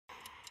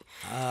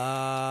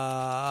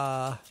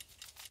I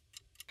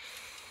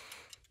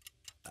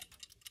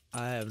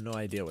have no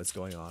idea what's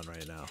going on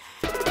right now.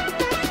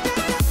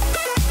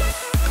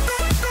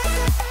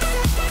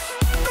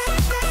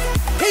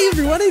 Hey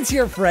everyone, it's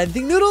your friend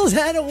Thinknoodles,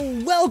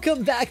 and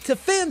welcome back to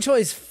Fan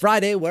Choice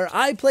Friday, where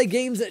I play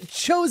games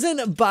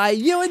chosen by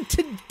you. And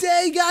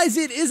today, guys,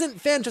 it isn't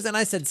Fan Choice, and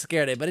I said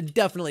Scare Day, but it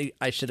definitely,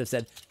 I should have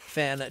said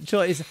Fan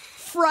Choice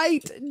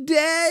Fright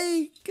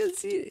Day,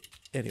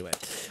 anyway.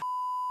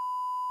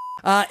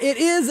 It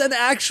is an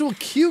actual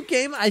cute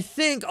game, I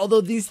think,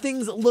 although these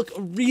things look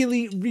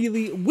really,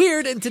 really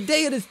weird. And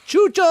today it is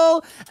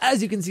Chuchel,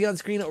 as you can see on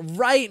screen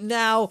right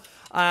now.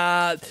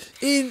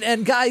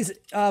 And guys,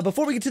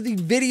 before we get to the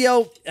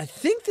video, I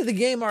think that the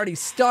game already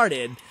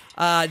started.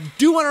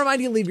 Do want to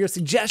remind you to leave your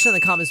suggestion in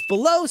the comments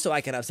below so I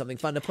can have something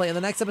fun to play in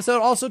the next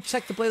episode. Also,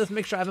 check the playlist,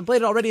 make sure I haven't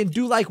played it already, and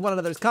do like one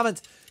another's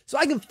comments so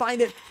I can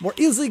find it more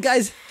easily,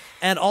 guys.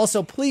 And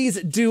also, please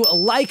do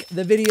like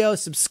the video,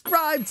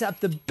 subscribe,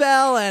 tap the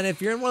bell, and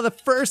if you're in one of the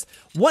first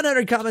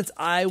 100 comments,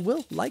 I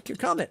will like your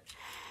comment.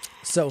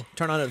 So,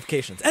 turn on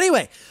notifications.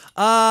 Anyway,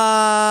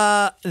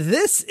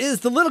 this is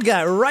the little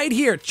guy right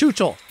here,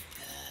 Chuchel.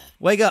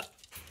 Wake up.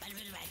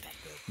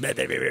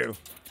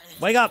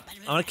 Wake up.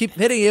 I want to keep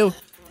hitting you.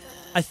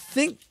 I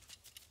think...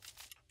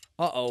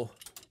 Uh-oh.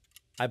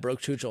 I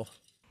broke Chuchel.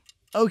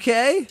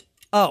 Okay.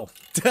 Oh,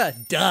 duh.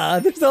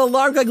 There's an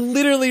alarm clock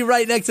literally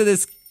right next to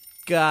this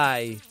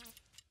guy.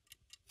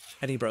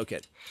 And he broke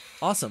it.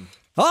 Awesome.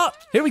 Oh,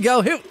 here we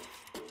go. Here.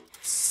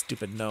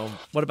 Stupid gnome.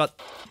 What about...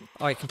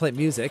 Oh, I can play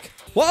music.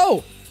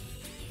 Whoa!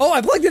 Oh,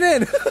 I plugged it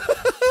in.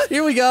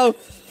 Here we go.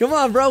 Come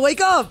on, bro. Wake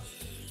up.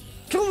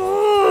 Come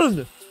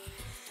on.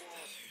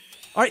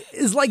 All right.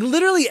 Is like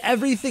literally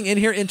everything in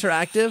here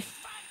interactive?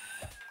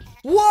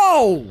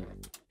 Whoa!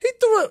 He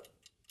threw it.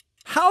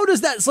 How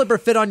does that slipper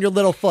fit on your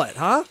little foot,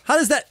 huh? How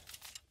does that...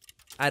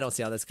 I don't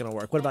see how that's gonna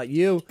work. What about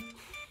you?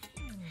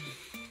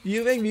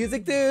 You make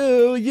music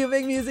too. You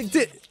make music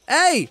too.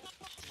 Hey!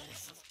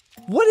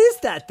 What is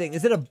that thing?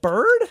 Is it a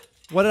bird?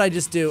 What did I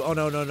just do? Oh,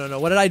 no.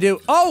 What did I do?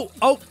 Oh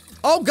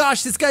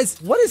gosh, this guy's...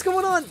 What is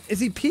going on? Is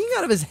he peeing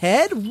out of his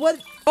head?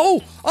 What?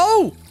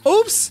 Oh,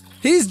 oops.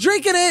 He's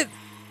drinking it.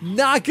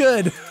 Not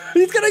good.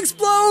 He's gonna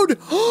explode.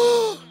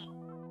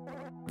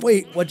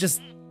 Wait, what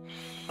just...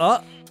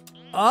 What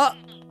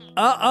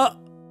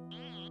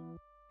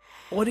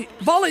do you...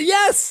 Volley,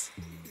 yes!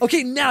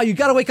 Okay, now you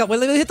gotta wake up. Wait,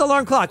 let me hit the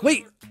alarm clock.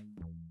 Wait.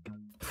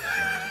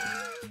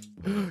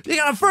 You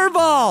got a fur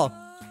ball.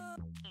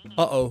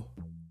 Uh-oh.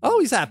 Oh,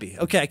 he's happy.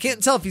 Okay, I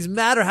can't tell if he's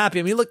mad or happy.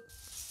 I mean, look.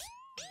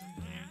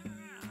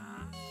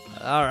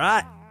 All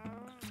right.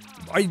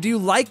 Do you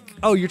like...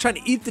 Oh, you're trying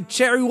to eat the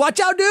cherry. Watch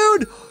out,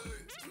 dude!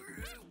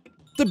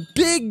 The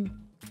big...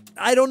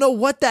 I don't know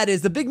what that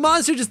is. The big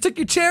monster just took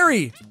your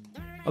cherry.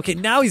 Okay,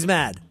 now he's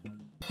mad.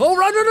 Oh,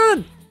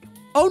 run!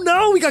 Oh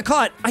no, we got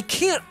caught. I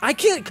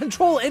can't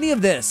control any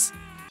of this.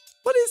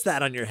 What is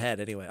that on your head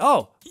anyway?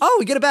 Oh,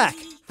 we get it back.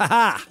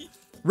 Haha.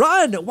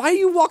 Run! Why are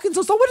you walking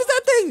so slow? What is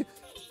that thing?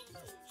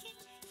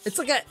 It's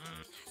like a...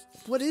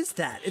 What is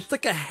that? It's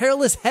like a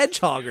hairless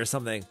hedgehog or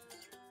something.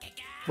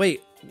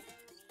 Wait.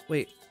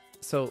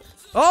 So...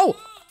 Oh!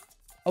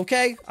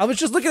 Okay, I was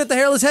just looking at the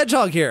hairless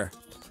hedgehog here.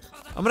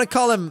 I'm gonna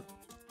call him...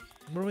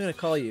 What are we gonna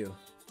call you?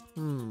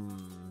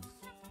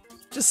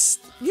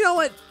 Just... You know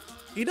what?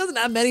 He doesn't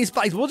have many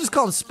spikes. We'll just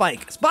call him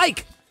Spike.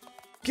 Spike!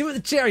 Give him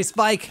the cherry,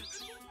 Spike.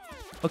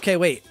 Okay,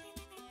 wait.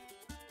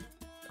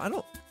 I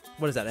don't...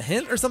 What is that, a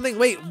hint or something?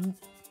 Wait.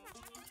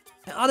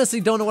 I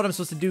honestly don't know what I'm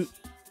supposed to do.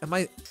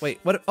 Wait,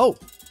 what? Oh.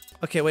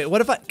 Okay, wait, what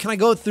if can I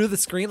go through the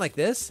screen like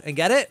this and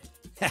get it?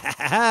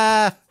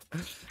 I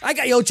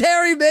got your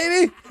cherry,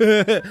 baby.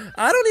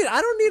 I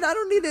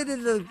don't need it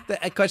in the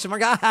question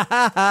mark.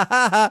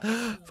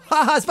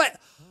 Spike.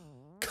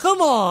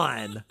 Come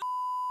on.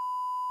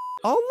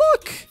 Oh,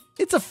 look.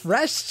 It's a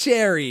fresh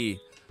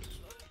cherry.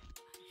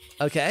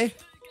 Okay.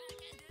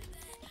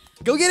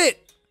 Go get it.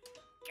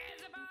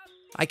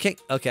 I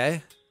can't.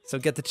 Okay. So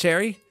get the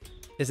cherry.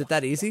 Is it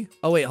that easy?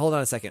 Oh, wait. Hold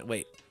on a second.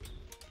 Wait.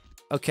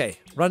 Okay.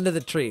 Run to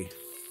the tree.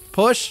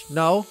 Push.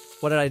 No.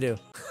 What did I do?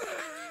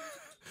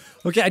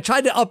 Okay. I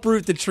tried to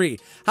uproot the tree.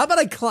 How about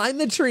I climb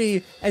the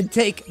tree and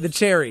take the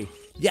cherry?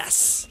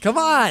 Yes. Come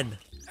on.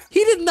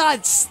 He did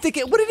not stick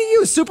it. What did he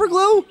use? Super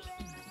glue?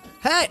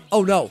 Hey.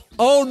 Oh, no.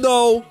 Oh,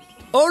 no.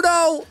 Oh,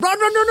 no. Run.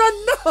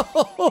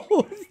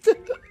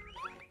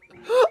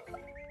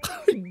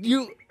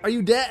 No. Are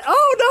you dead?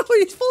 Oh, no.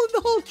 He's pulling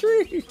the whole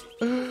tree.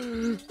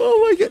 Oh,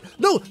 my God.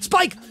 No.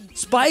 Spike.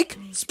 Spike,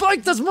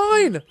 that's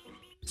mine.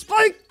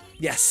 Spike.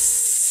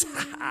 Yes.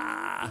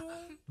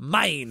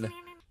 Mine.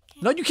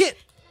 No, you can't.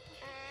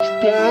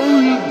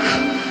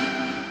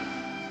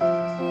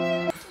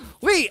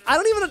 Wait, I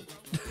don't even...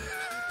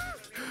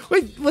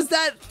 Wait, was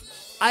that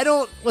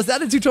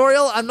a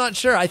tutorial? I'm not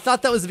sure. I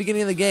thought that was the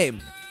beginning of the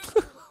game.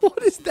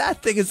 What is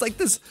that thing? It's like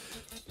this,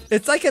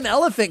 it's like an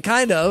elephant,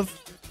 kind of.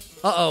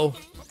 Uh-oh.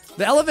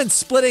 The elephant's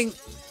splitting,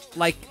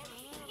 like,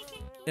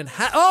 in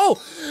half.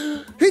 Oh!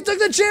 He took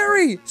the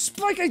cherry!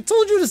 Spike, I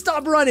told you to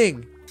stop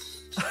running!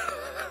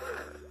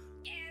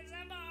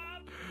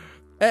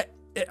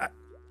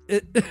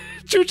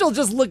 Chuchel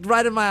just looked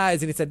right in my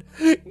eyes and he said,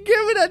 "Give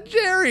me that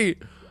cherry."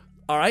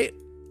 All right.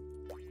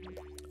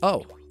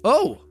 Oh,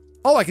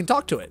 I can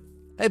talk to it.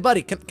 Hey,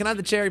 buddy, can I have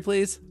the cherry,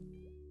 please?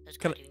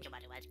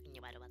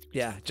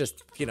 Yeah,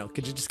 just, you know,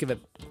 could you just give it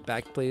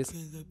back, please?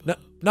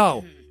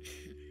 No.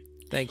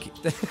 Thank you.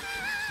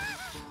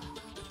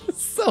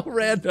 It's so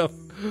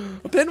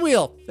random. A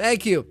pinwheel.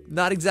 Thank you.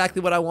 Not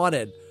exactly what I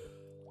wanted.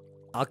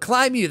 I'll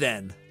climb you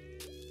then.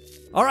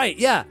 All right,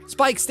 yeah.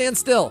 Spike, stand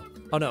still.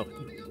 Oh, no.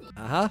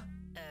 Uh-huh.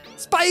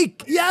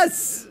 Spike,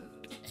 yes!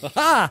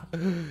 Aha!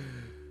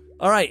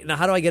 All right, now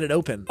how do I get it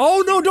open?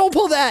 Oh, no, don't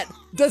pull that.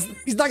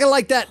 He's not gonna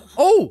like that.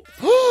 Oh!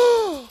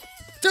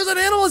 There's an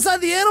animal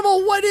inside the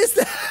animal. What is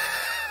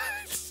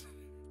that?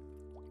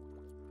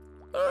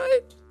 All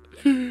right.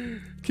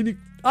 Can you...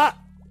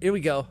 here we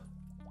go.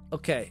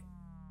 Okay.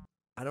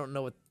 I don't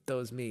know what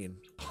those mean.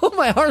 Oh,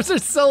 my arms are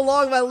so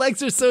long. My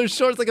legs are so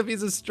short. It's like a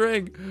piece of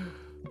string.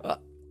 Oh,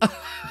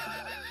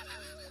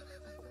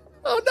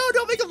 no,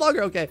 don't make them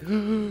longer. Okay.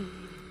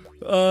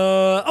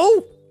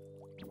 Oh.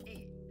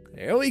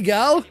 There we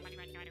go.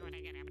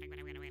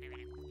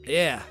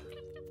 Yeah.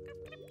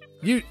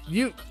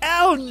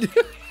 Ow.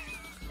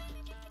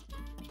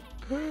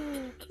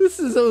 This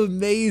is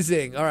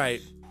amazing. All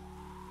right.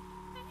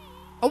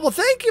 Oh, well,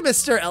 thank you,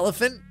 Mr.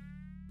 Elephant.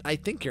 I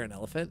think you're an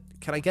elephant.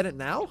 Can I get it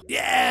now?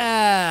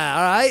 Yeah,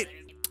 all right.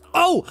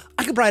 Oh,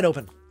 I can pry it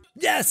open.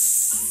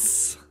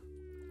 Yes.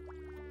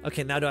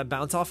 Okay, now do I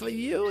bounce off of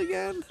you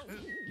again?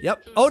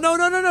 Yep. Oh, no,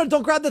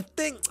 don't grab the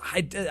thing.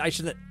 I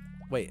shouldn't.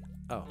 Wait,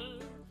 oh.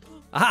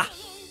 Aha.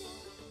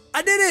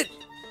 I did it.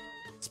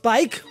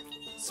 Spike.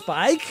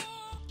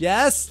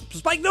 Yes.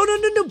 Spike, no,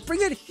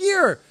 bring it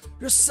here.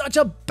 You're such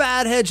a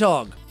bad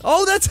hedgehog.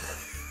 Oh, that's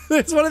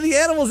one of the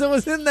animals that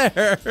was in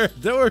there.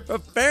 There were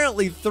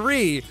apparently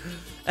 3.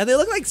 And they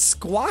look like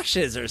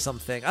squashes or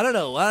something. I don't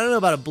know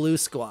about a blue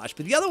squash,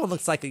 but the other one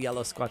looks like a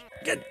yellow squash.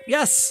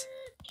 Yes.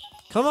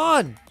 Come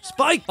on,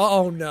 Spike.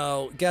 Oh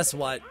no, guess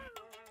what?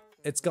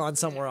 It's gone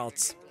somewhere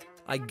else.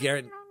 I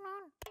guarantee.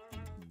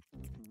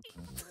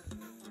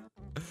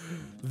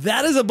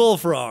 That is a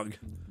bullfrog.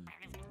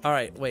 All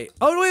right, wait.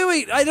 Oh,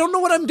 wait. I don't know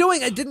what I'm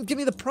doing. It didn't give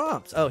me the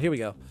prompts. Oh, here we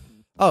go.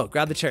 Oh,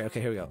 grab the cherry. Okay,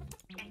 here we go.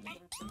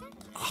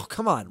 Oh,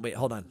 come on. Wait,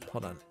 hold on.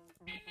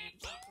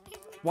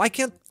 Why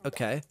can't...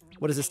 Okay.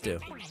 What does this do?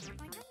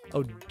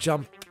 Oh,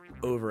 jump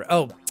over.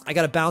 Oh, I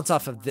gotta bounce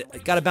off of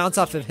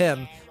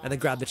him and then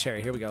grab the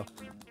cherry. Here we go.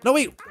 No,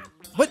 wait.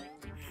 What?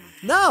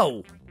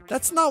 No!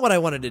 That's not what I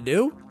wanted to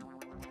do.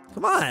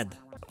 Come on.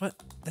 What?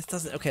 That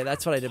doesn't... Okay,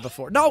 that's what I did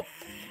before. No!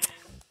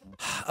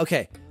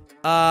 Okay.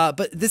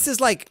 But this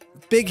is like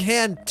big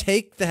hand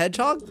take the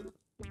hedgehog?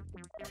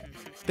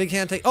 Big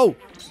hand take... Oh,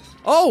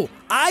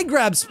 I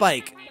grab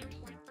Spike.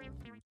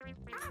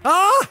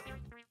 Ah!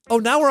 Oh,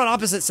 now we're on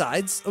opposite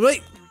sides. Oh,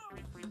 wait.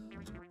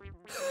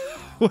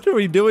 What are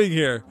we doing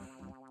here?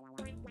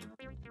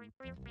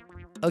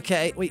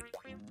 Okay, wait.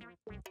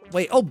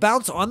 Oh,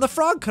 bounce on the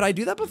frog? Could I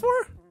do that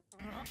before?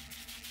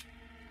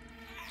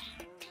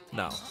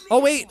 No. Oh,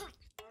 wait.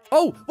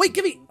 Oh, wait,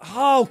 give me...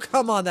 Oh,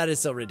 come on, that is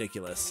so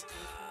ridiculous.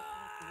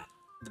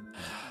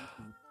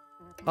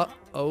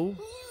 Uh-oh.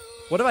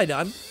 What have I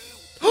done?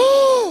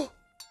 Oh!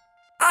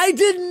 I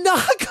did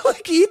not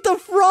click eat the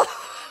frog!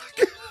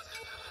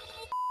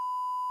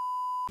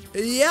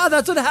 Yeah,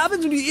 that's what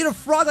happens when you eat a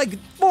frog like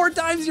 4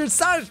 times your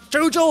size,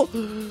 Chuchel!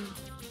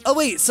 Oh,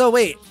 wait, so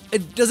wait.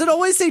 Does it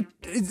always say,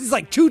 it's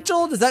like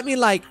Chuchel? Does that mean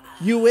like,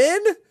 you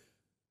win?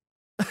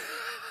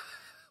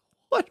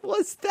 What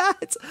was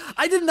that?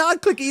 I did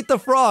not click eat the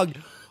frog.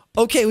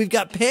 Okay, we've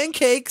got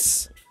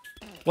pancakes.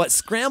 What,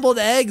 scrambled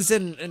eggs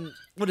and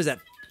what is that?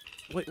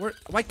 Wait,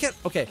 why can't,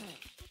 okay.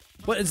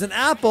 What is an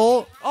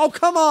apple? Oh,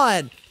 come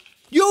on.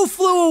 You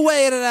flew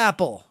away in an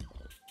apple.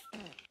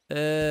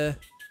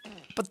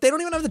 But they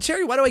don't even have the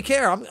cherry. Why do I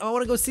care? I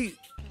want to go see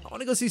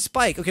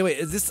Spike. Okay, wait,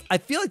 is this, I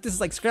feel like this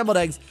is like scrambled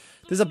eggs.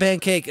 This is a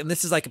pancake and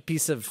this is like a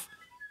piece of,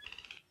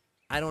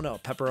 I don't know,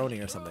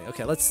 pepperoni or something.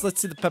 Okay, let's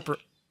see the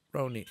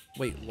pepperoni.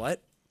 Wait,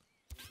 what?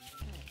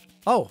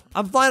 Oh,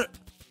 I'm flying.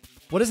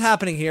 What is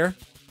happening here?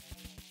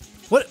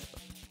 What?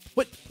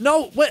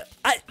 No, what?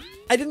 I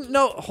didn't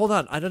know. Hold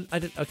on. I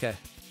didn't. Okay.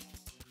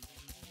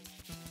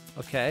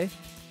 Okay.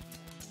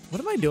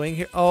 What am I doing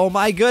here? Oh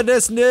my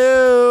goodness,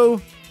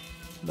 no.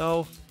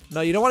 No,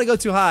 you don't want to go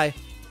too high.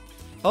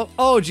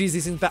 Oh, geez,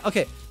 these things back.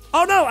 Okay.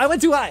 Oh no, I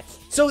went too high.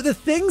 So the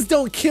things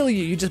don't kill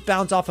you. You just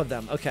bounce off of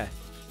them. Okay.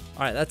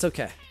 All right, that's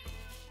okay.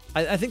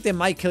 I think they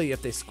might kill you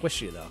if they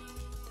squish you though.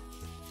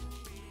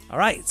 All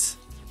right.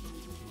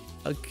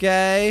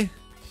 Okay.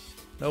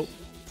 Nope.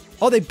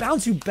 Oh, they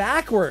bounce you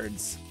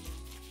backwards.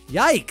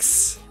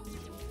 Yikes.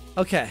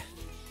 Okay.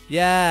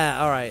 Yeah,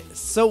 all right.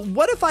 So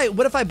what if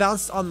I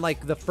bounced on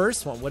like the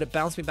first one? Would it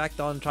bounce me back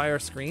the entire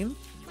screen?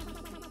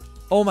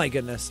 Oh my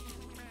goodness.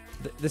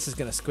 This is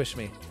gonna squish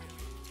me.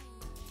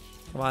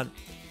 Come on.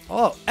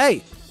 Oh,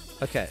 hey.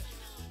 Okay.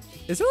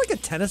 Is there like a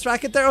tennis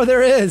racket there? Oh,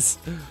 there is.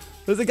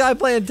 There's a guy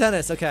playing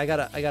tennis. Okay, I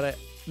gotta.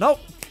 Nope.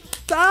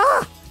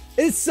 Ah!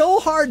 It's so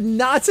hard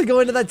not to go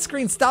into that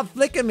screen. Stop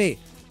flicking me.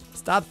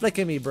 Stop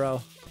flicking me,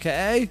 bro.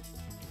 Okay.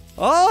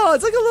 Oh,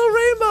 it's like a little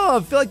rainbow.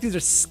 I feel like these are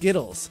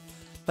Skittles.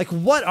 Like,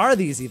 what are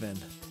these even?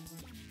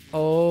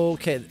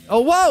 Okay.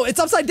 Oh, whoa, it's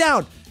upside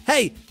down.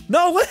 Hey,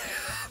 no, what?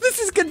 This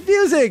is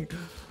confusing.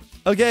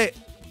 Okay.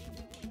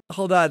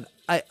 Hold on.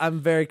 I'm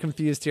very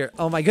confused here.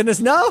 Oh my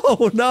goodness,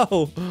 no,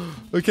 no.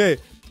 Okay.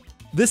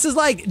 This is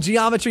like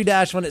Geometry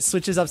Dash when it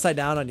switches upside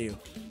down on you.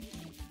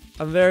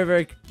 I'm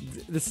very,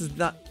 this is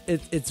not,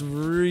 it's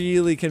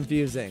really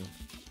confusing.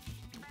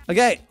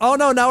 Okay. Oh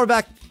no, now we're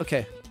back.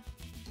 Okay.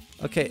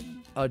 Okay.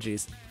 Oh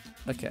geez.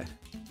 Okay.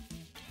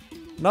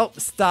 Nope,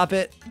 stop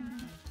it.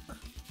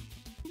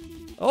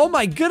 Oh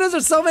my goodness,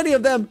 there's so many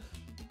of them.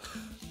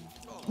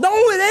 No,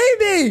 it ate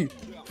me.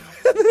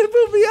 And then it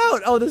moved me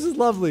out. Oh, this is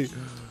lovely.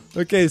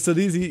 Okay, so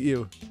these eat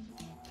you.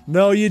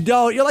 No, you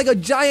don't. You're like a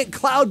giant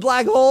cloud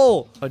black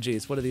hole. Oh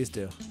geez, what do these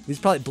do? These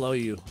probably blow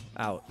you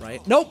out,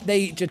 right? Nope, they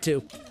eat you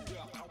too.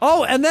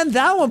 Oh, and then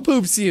that one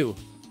poops you.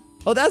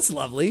 Oh, that's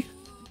lovely.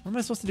 What am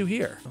I supposed to do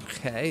here?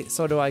 Okay,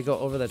 so do I go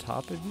over the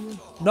top of you?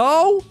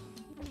 No?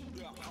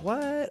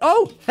 What?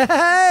 Oh,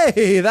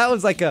 hey, that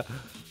was like that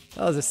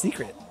was a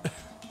secret.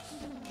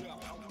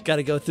 Got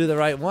to go through the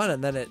right one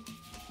and then it,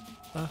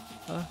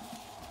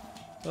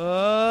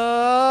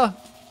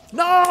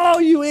 no,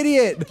 you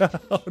idiot.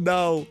 Oh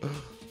no.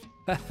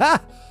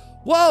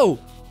 Whoa,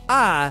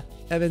 I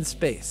am in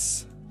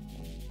space.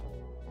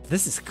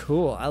 This is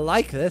cool. I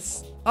like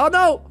this. Oh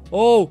no.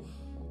 Oh,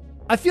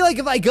 I feel like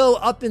if I go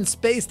up in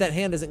space, that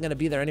hand isn't gonna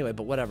be there anyway,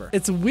 but whatever.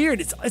 It's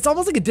weird. It's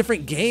almost like a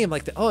different game.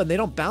 Like, oh, and they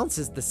don't bounce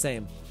as the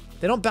same.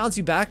 They don't bounce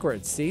you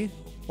backwards, see?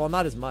 Well,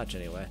 not as much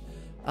anyway.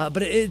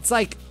 But it's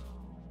like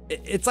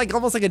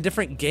almost like a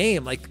different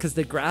game, like, because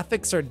the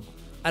graphics are,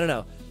 I don't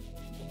know,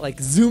 like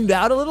zoomed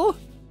out a little.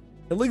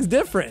 It looks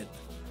different.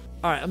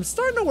 All right, I'm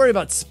starting to worry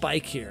about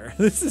Spike here.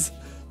 This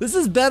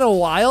has been a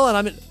while, and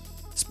I'm in.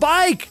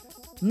 Spike!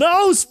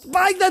 No,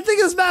 Spike, that thing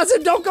is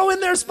massive. Don't go in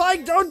there,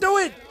 Spike. Don't do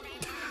it.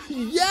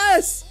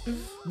 Yes.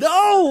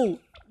 No.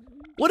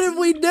 What did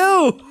we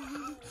do?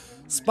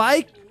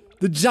 Spike,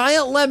 the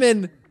giant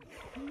lemon.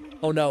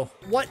 Oh no.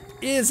 What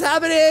is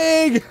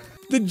happening?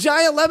 The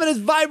giant lemon is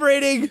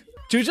vibrating.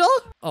 Chuchel?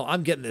 Oh,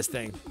 I'm getting this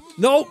thing.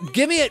 No,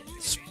 give me it.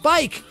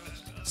 Spike.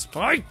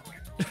 Spike.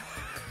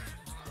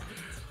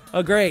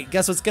 Oh, great.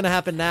 Guess what's gonna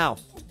happen now?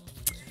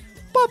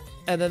 Pop.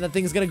 And then the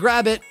thing's gonna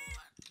grab it.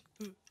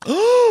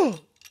 Oh,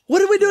 what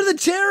did we do to the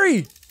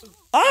cherry?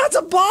 Oh, it's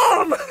a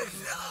bomb.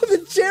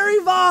 The cherry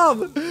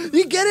bomb.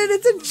 You get it?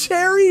 It's a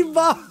cherry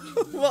bomb.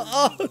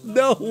 Oh,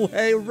 no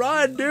way.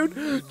 Run, dude.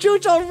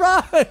 Chuchel,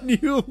 run,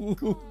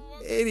 you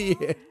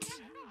idiot.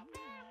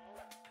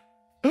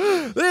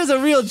 There's a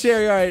real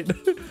cherry, all right.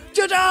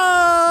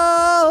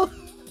 Chuchel!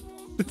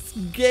 This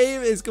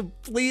game is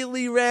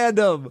completely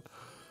random.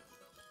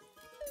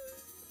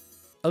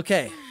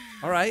 Okay,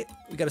 all right.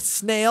 We got a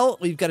snail,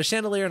 we've got a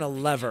chandelier and a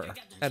lever,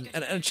 and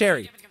a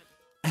cherry.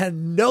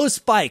 And no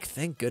Spike,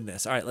 thank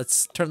goodness. All right,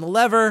 let's turn the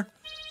lever,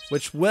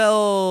 which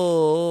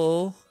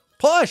will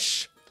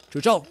push.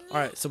 Chuchel. All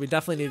right, so we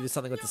definitely need to do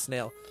something with the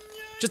snail.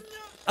 Just,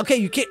 okay,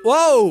 you can't,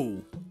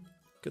 whoa.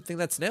 Good thing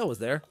that snail was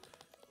there.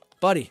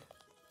 Buddy.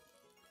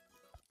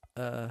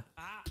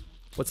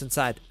 What's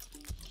inside?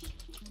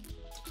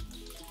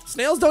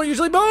 Snails don't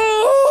usually move.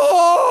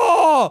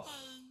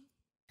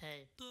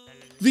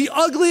 The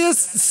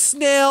ugliest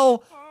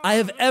snail I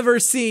have ever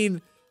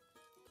seen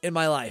in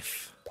my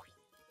life.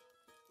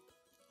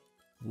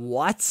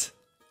 What?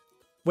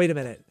 Wait a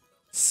minute.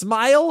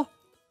 Smile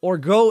or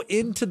go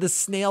into the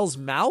snail's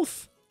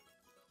mouth?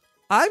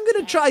 I'm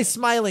gonna try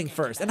smiling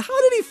first. And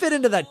how did he fit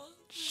into that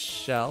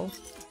shell?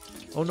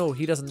 Oh no,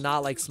 he does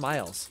not like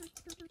smiles.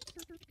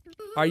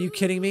 Are you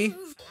kidding me?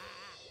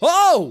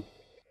 Oh!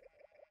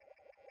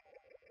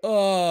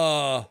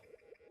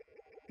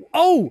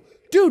 Oh,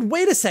 dude,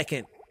 wait a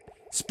second.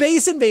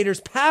 Space Invaders,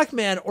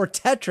 Pac-Man, or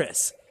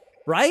Tetris,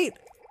 right?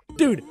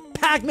 Dude,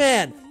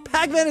 Pac-Man.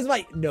 Pac-Man is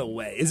my, no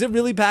way. Is it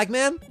really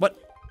Pac-Man? What?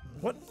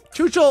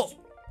 Chuchel,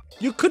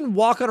 you couldn't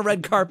walk on a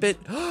red carpet.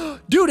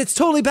 Dude, it's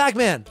totally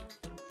Pac-Man.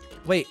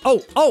 Wait,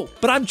 oh,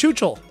 but I'm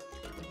Chuchel.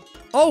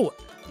 Oh,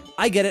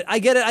 I get it.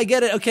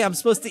 Okay, I'm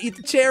supposed to eat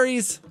the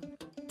cherries.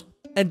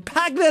 And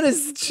Pac-Man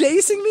is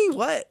chasing me?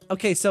 What?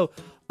 Okay, so,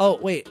 oh,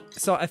 wait.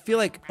 So I feel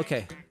like,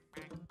 okay.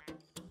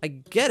 I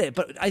get it,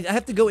 but I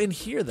have to go in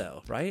here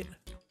though, right?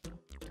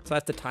 So I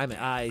have to time it.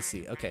 Ah, I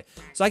see, okay.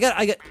 So I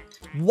get,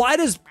 why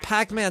does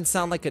Pac-Man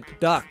sound like a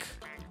duck?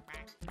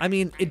 I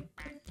mean,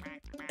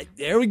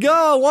 there we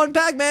go, one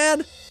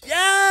Pac-Man.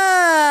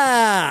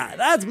 Yeah,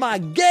 that's my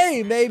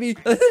game, baby.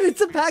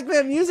 It's a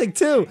Pac-Man music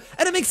too.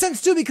 And it makes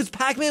sense too because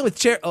Pac-Man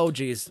with oh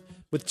geez,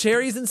 with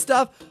cherries and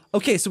stuff.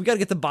 Okay, so we gotta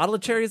get the bottle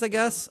of cherries, I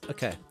guess.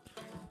 Okay,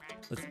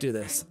 let's do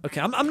this. Okay,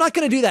 I'm not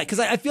gonna do that because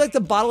I feel like the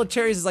bottle of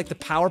cherries is like the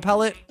power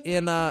pellet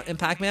in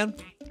Pac-Man.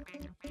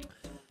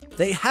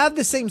 They have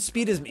the same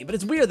speed as me, but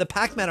it's weird. The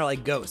Pac-Man are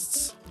like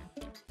ghosts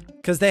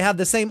because they have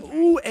the same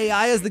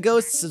AI as the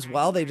ghosts as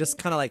well. They just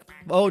kind of like,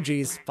 oh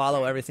geez,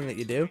 follow everything that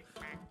you do.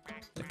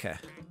 Okay.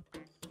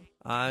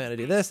 I'm gonna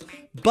do this.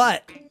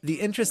 But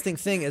the interesting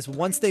thing is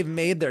once they've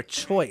made their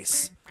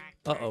choice,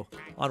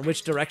 on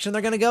which direction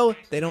they're gonna go,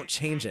 they don't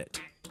change it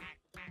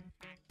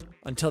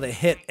until they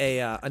hit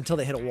a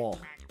wall,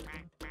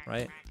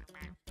 right?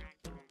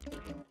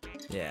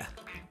 Yeah.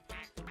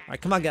 All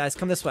right, come on, guys,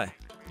 come this way.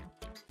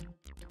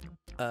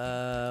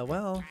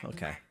 Well,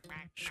 okay,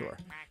 sure.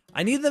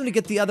 I need them to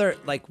get the other,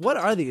 like, what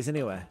are these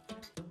anyway?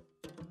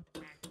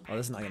 Oh,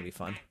 this is not gonna be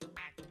fun.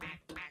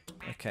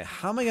 Okay,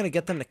 how am I gonna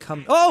get them to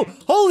come? Oh,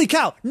 holy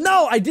cow!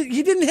 No, he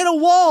didn't hit a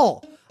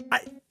wall.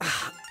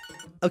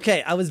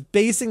 Okay, I was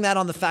basing that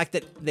on the fact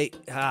that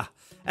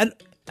and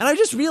I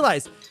just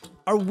realized,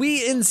 are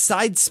we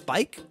inside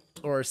Spike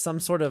or some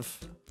sort of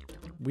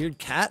weird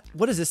cat?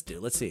 What does this do?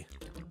 Let's see.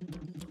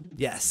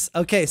 Yes.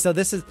 Okay, so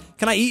this is.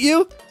 Can I eat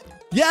you?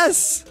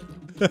 Yes.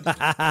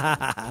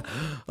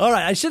 All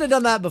right, I should have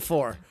done that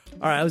before.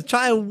 All right, I was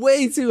trying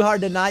way too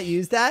hard to not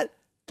use that.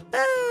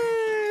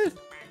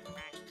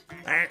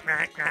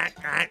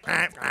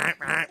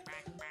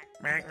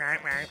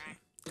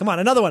 Come on,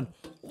 another one.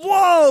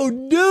 Whoa,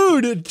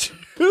 dude,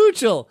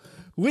 Chuchel.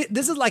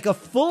 This is like a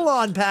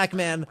full-on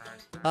Pac-Man.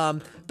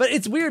 But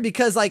it's weird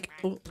because like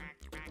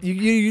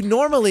you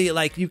normally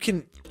like you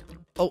can.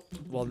 Oh,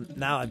 well,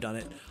 now I've done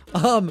it.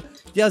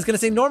 Yeah, I was gonna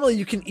say normally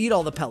you can eat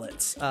all the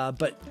pellets,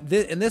 but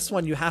in this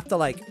one you have to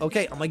like.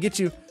 Okay, I'm gonna get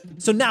you.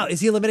 So now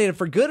is he eliminated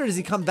for good or does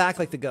he come back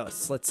like the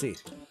ghosts? Let's see.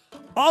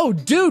 Oh,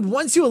 dude,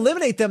 once you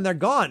eliminate them, they're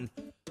gone.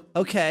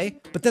 Okay,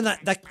 but then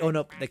oh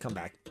no, they come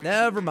back.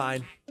 Never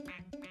mind.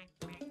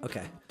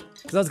 Okay,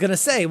 because I was gonna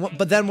say,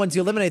 but then once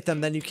you eliminate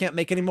them, then you can't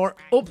make any more.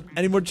 Oh,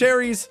 any more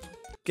cherries?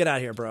 Get out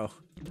of here, bro.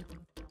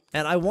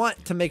 And I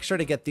want to make sure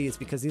to get these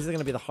because these are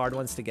gonna be the hard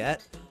ones to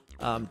get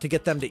them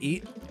to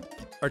eat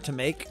or to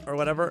make or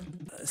whatever.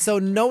 So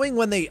knowing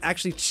when they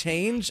actually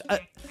change,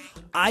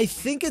 I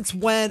think it's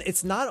when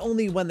it's not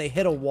only when they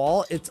hit a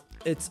wall.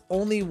 It's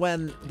only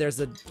when there's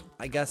a,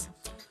 I guess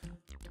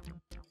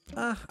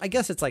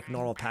it's like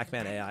normal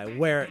Pac-Man AI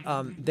where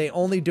they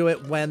only do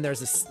it when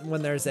there's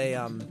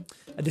a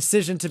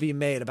decision to be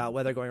made about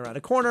whether going around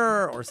a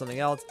corner or something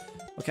else.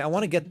 Okay, I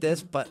want to get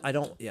this, but I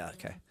don't. Yeah,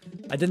 okay.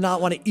 I did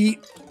not want to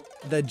eat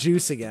the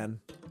juice again,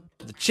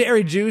 the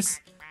cherry juice.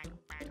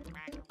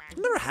 I've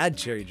never had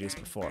cherry juice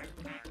before.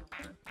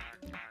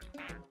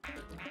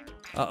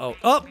 Uh-oh.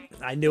 Oh,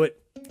 I knew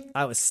it.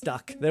 I was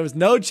stuck. There was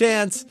no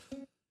chance.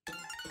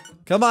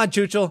 Come on,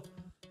 Chuchel.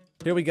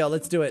 Here we go.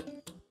 Let's do it.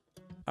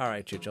 All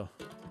right, Chuchel.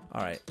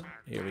 All right.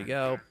 Here we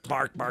go.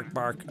 Bark, bark,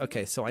 bark.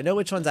 Okay, so I know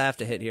which ones I have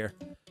to hit here.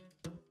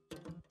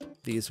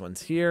 These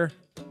ones here.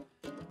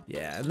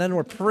 Yeah, and then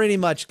we're pretty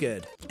much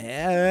good.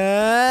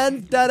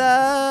 And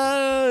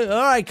ta-da!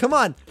 All right, come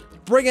on.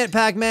 Bring it,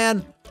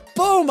 Pac-Man.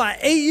 Boom, I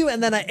ate you,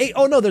 and then I ate.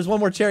 Oh, no, there's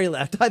one more cherry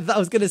left. I thought I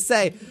was going to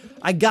say,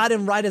 I got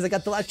him right as I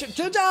got the last.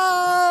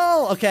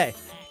 Chuchel! Okay.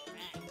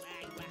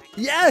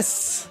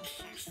 Yes!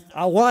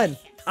 I won.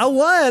 I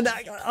won.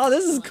 Oh,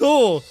 this is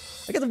cool.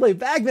 I got to play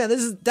Pac-Man.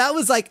 That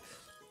was like.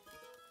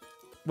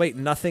 Wait,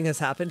 nothing has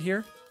happened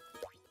here?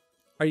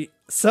 Are you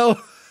so?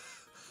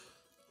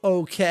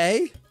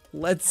 Okay,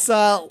 let's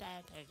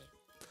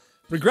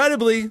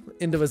regrettably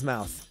into his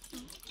mouth.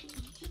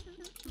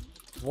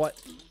 What?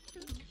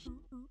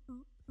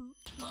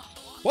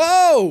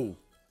 Whoa!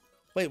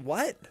 Wait,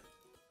 what?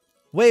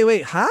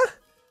 Wait, huh?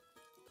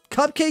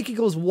 Cupcake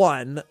equals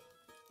 1.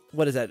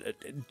 What is that?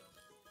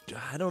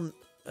 I don't.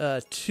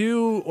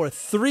 2 or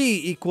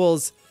 3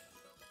 equals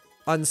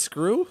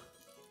unscrew.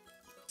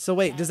 So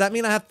wait, does that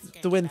mean I have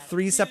to win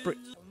 3 separate?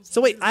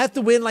 So wait, I have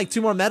to win like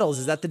 2 more medals.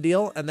 Is that the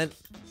deal? And then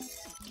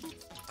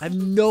I have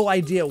no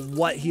idea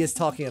what he is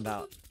talking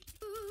about.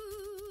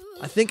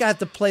 I think I have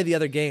to play the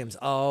other games.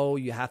 Oh,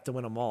 you have to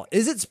win them all.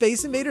 Is it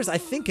Space Invaders? I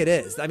think it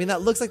is. I mean,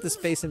 that looks like the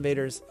Space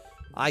Invaders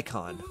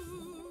icon.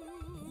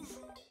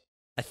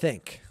 I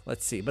think.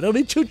 Let's see. But it'll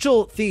be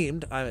Chuchel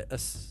themed, I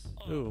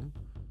assume.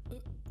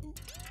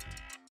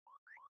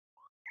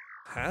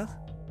 Huh?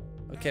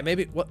 Okay,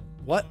 maybe. What?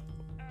 What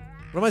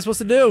am I supposed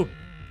to do?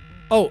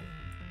 Oh.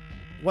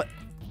 What?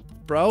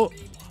 Bro?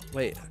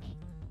 Wait.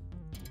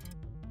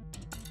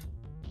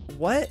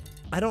 What?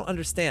 I don't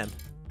understand.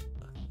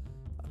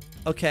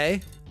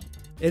 Okay.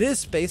 It is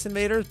Space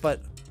Invaders,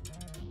 but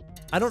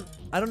I don't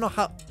know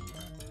how.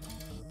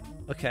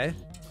 Okay.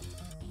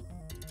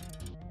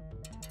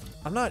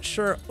 I'm not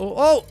sure.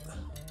 Oh!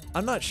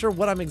 I'm not sure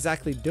what I'm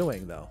exactly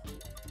doing though.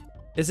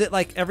 Is it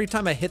like every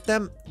time I hit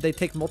them, they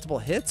take multiple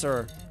hits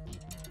or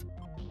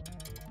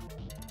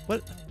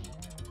what?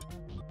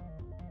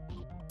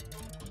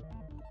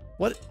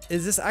 What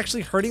is this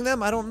actually hurting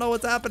them? I don't know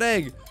what's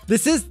happening.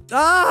 This is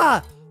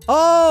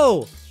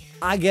oh,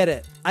 I get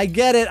it. I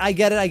get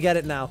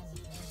it now.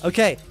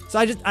 Okay, so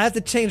I have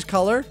to change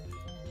color.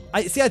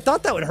 I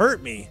thought that would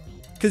hurt me.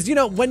 Cause you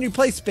know, when you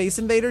play Space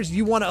Invaders,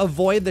 you want to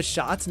avoid the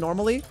shots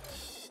normally,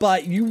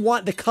 but you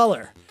want the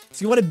color.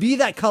 So you want to be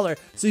that color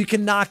so you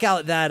can knock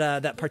out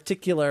that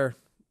particular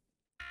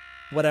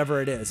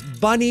whatever it is.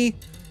 Bunny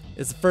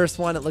is the first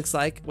one, it looks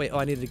like. Wait, oh,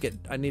 I need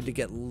to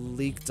get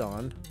leaked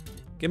on.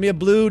 Give me a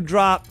blue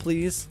drop,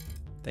 please.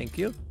 Thank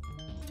you.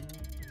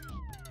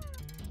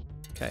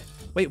 Okay.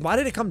 Wait, why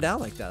did it come down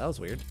like that? That was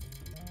weird.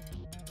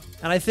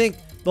 And I think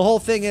the whole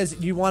thing is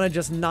you want to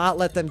just not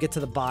let them get to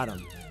the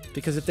bottom.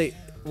 Because if they,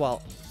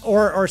 well,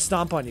 or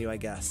stomp on you, I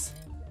guess.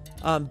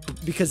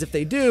 Because if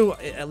they do,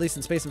 at least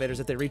in Space Invaders,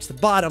 if they reach the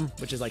bottom,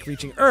 which is like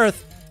reaching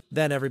Earth,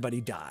 then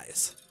everybody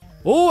dies.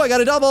 Oh, I got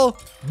a double.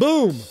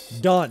 Boom.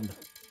 Done.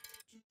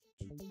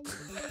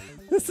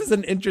 This is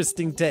an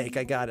interesting take.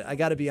 I got it. I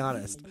got to be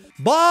honest.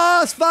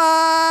 Boss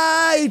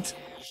fight!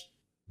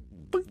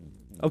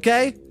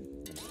 Okay.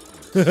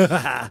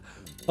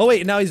 Oh,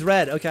 wait. Now he's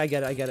red. Okay, I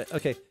get it. I get it.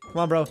 Okay. Come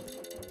on, bro.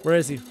 Where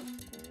is he?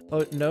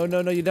 Oh, no,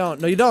 no, no, you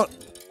don't. No, you don't.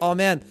 Oh,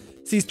 man.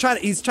 See, he's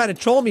trying to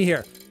troll me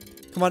here.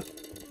 Come on.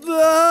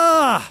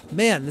 Ah,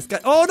 man, this guy.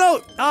 Oh,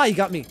 no. Ah, he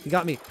got me. He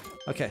got me.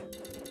 Okay.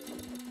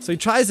 So he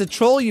tries to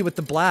troll you with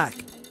the black.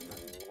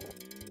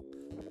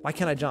 Why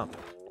can't I jump?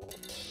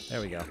 There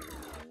we go.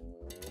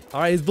 All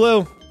right, he's blue.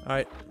 All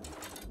right.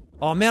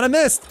 Oh, man, I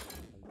missed.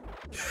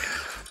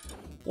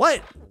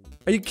 What?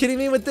 Are you kidding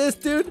me with this,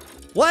 dude?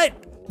 What?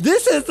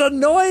 This is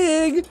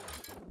annoying.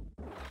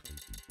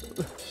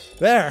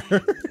 There.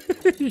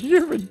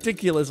 You're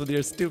ridiculous with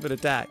your stupid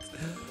attacks.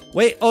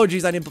 Wait, oh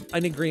geez, I need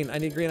green. I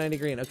need green. I need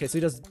green. Okay, so he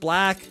does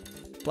black,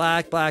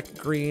 black, black,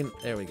 green.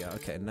 There we go.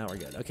 Okay, now we're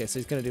good. Okay, so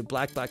he's gonna do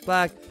black, black,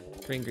 black,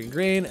 green, green,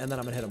 green, and then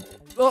I'm gonna hit him.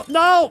 Oh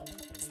no!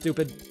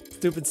 Stupid,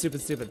 stupid,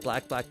 stupid, stupid.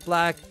 Black, black,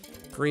 black,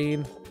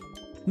 green.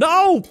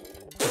 No!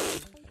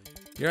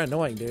 You're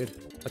annoying, dude.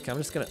 Okay, I'm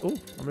just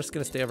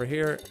gonna stay over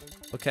here.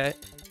 Okay.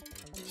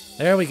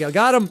 There we go.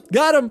 Got him!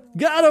 Got him!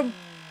 Got him!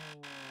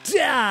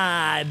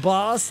 Die,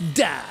 boss,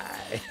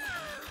 die.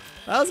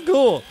 That was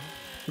cool.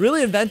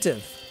 Really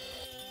inventive.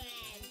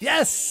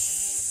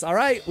 Yes! All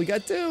right, we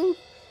got two.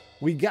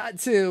 We got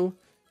two.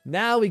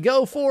 Now we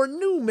go for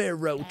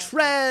numero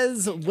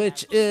tres,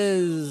 which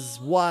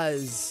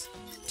was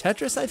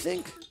Tetris, I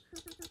think.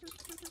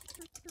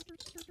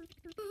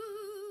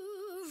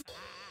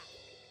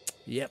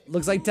 Yep,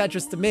 looks like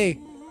Tetris to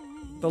me.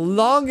 The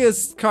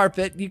longest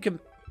carpet you can...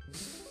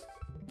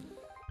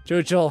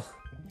 Chuchel.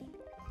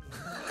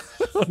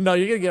 Oh no,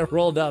 you're gonna get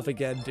rolled up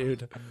again,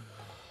 dude.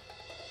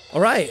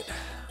 All right.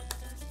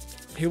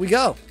 Here we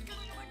go.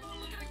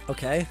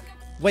 Okay.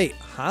 Wait,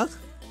 huh?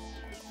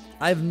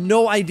 I have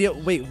no idea.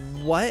 Wait,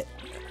 what?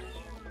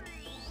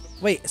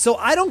 Wait, so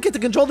I don't get to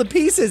control the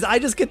pieces. I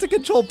just get to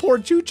control poor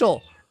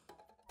Chuchel.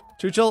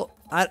 Chuchel,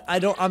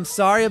 I'm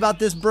sorry about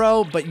this,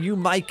 bro, but you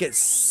might get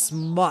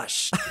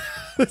smushed.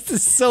 This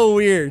is so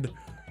weird.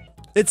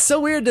 It's so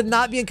weird to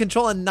not be in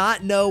control and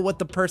not know what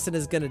the person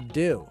is gonna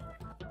do.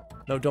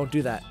 No, don't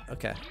do that.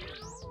 Okay.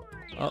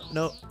 Oh,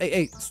 no. Hey,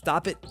 hey,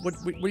 stop it. Where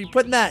are you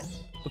putting that?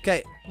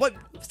 Okay. What?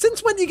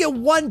 Since when do you get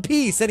one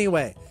piece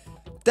anyway?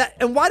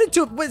 And why did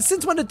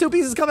since when did two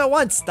pieces come at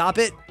once? Stop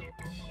it.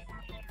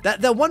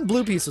 That one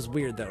blue piece was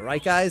weird though,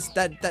 right guys?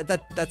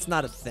 That's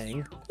not a thing.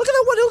 Look at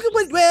that one. Look at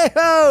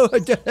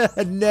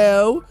what.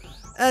 No.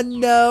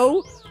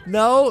 No.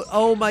 No.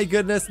 Oh my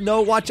goodness.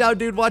 No, watch out,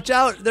 dude. Watch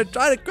out. They're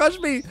trying to crush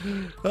me.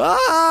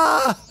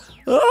 Ah!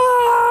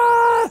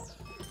 Ah!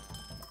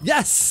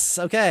 Yes.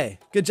 Okay.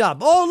 Good job.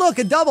 Oh, look,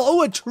 a double.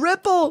 Oh, a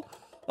triple.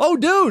 Oh,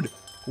 dude.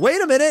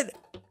 Wait a minute.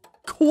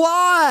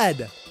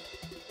 Quad.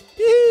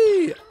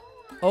 Yee.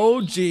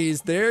 Oh,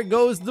 geez. There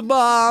goes the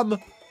bomb.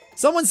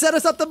 Someone set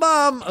us up the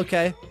bomb.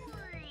 Okay.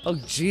 Oh,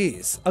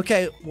 geez.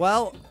 Okay.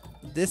 Well,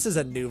 this is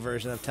a new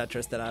version of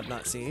Tetris that I've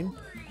not seen.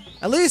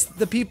 At least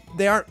the people,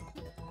 they aren't.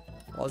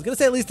 Well, I was going to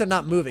say at least they're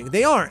not moving.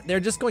 They aren't. They're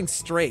just going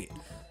straight.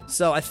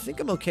 So I think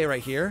I'm okay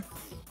right here.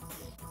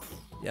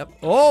 Yep.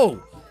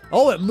 Oh.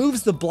 Oh, it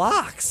moves the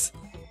blocks.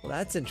 Well,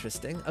 that's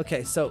interesting.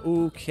 Okay, so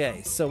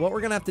what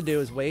we're gonna have to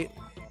do is wait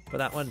for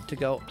that one to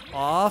go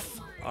off.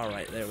 All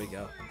right, there we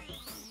go.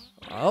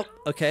 Oh,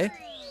 okay.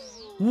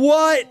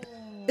 What?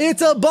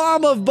 It's a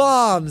bomb of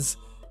bombs.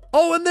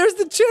 Oh, and there's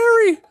the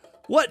cherry.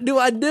 What do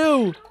I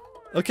do?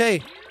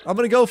 Okay, I'm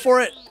gonna go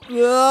for it.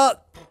 Da,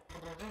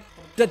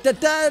 da,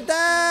 da,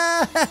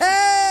 da.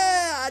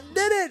 I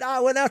did it.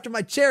 I went after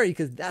my cherry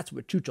because that's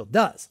what Chuchel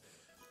does.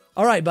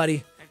 All right,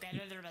 buddy.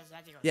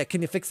 Yeah,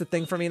 can you fix the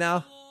thing for me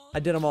now? I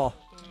did them all.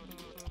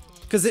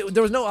 Because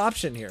there was no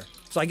option here.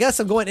 So I guess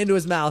I'm going into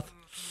his mouth.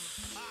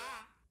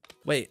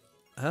 Wait.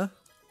 Huh?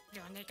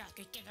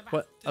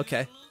 What?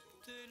 Okay.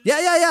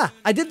 Yeah.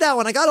 I did that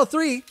one. I got all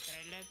three.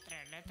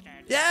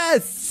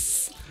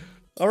 Yes!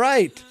 All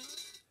right.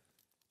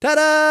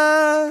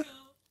 Ta-da!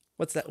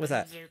 What's that? What's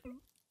that?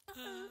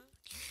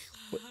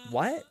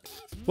 What?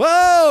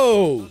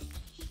 Whoa!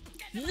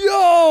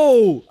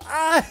 Yo!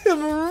 I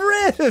am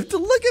ripped!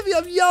 Look at me,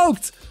 I'm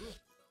yoked!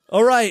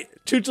 All right,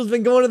 Chuchel's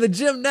been going to the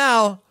gym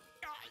now.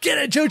 Get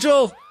it,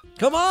 Chuchel!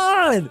 Come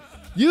on!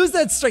 Use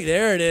that strength.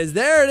 There it is,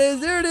 there it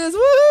is, there it is.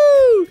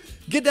 Woohoo!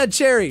 Get that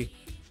cherry.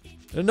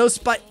 There's no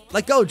spike.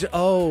 Let go.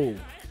 Oh.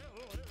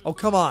 Oh,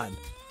 come on.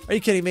 Are you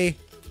kidding me?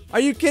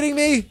 Are you kidding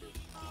me?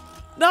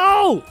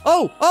 No!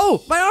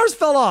 Oh, my arms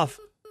fell off.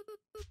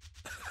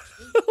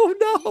 Oh,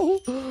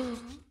 no.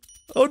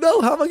 Oh,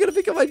 no, how am I going to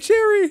pick up my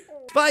cherry?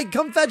 Spike,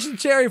 come fetch the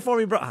cherry for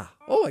me, bro.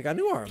 Oh, I got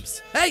new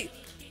arms. Hey,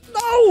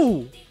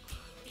 no!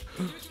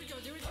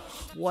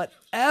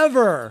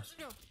 Whatever.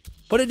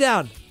 Put it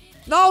down.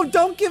 No,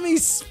 don't give me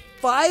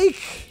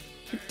Spike.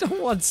 I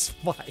don't want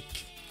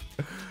Spike.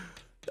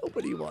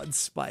 Nobody wants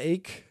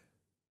Spike.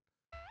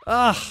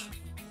 Ugh.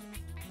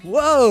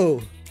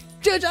 Whoa.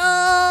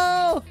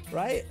 Chuchel!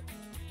 Right?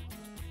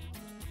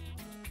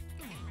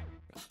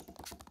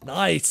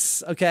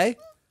 Nice. Okay.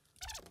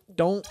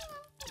 Don't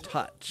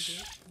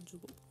touch.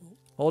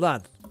 Hold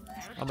on.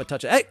 I'm gonna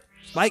touch it. Hey,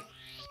 Spike.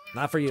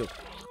 Not for you.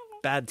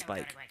 Bad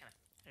Spike.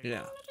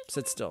 Yeah.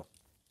 Sit still.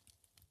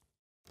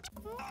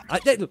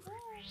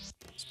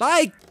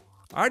 Spike!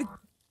 Already.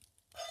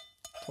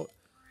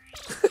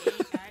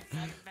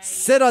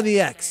 Sit on the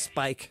X,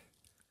 Spike.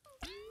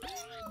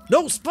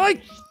 No,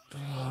 Spike!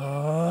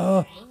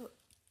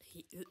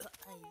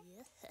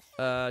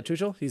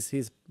 Chuchel?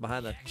 He's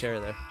behind the chair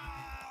there.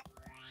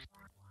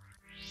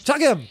 Chuck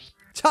him!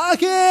 Chuck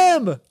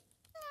him!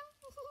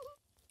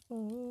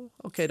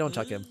 Okay, don't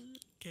chuck him.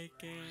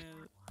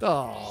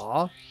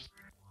 Aww.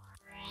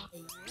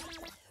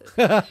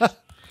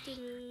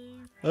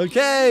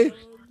 Okay.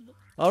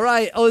 All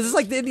right. Oh, is this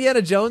like the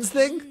Indiana Jones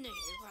thing?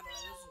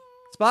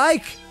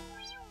 Spike.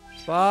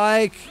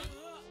 Spike.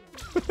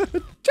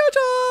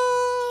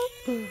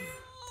 Chuchel.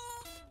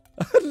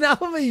 Now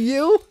I'm a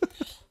you.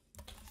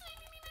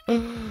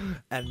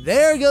 And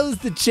there goes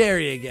the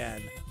cherry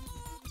again.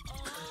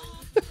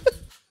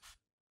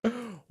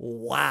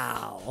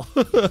 Wow.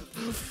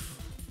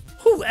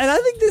 Whew, and I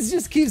think this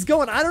just keeps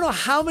going. I don't know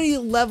how many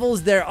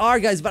levels there are,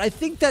 guys, but I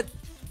think that...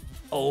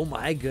 Oh,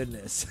 my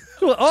goodness.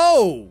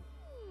 Oh!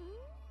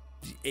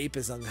 The ape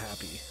is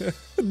unhappy.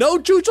 No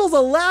Chuchels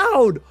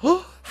allowed!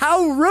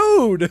 How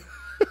rude!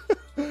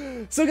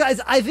 So, guys,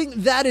 I think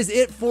that is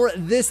it for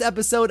this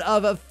episode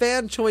of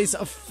Fan Choice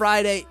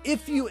Friday.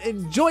 If you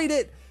enjoyed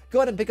it, go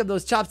ahead and pick up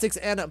those chopsticks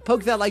and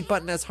poke that like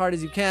button as hard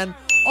as you can.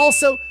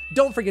 Also,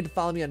 don't forget to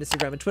follow me on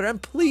Instagram and Twitter.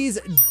 And please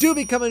do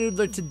become a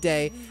Noodler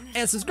today.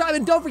 And subscribe.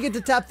 And don't forget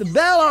to tap the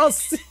bell.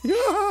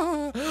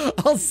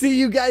 I'll see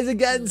you guys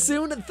again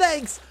soon.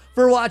 Thanks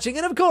for watching.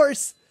 And of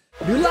course,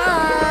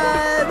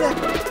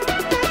 Noodle!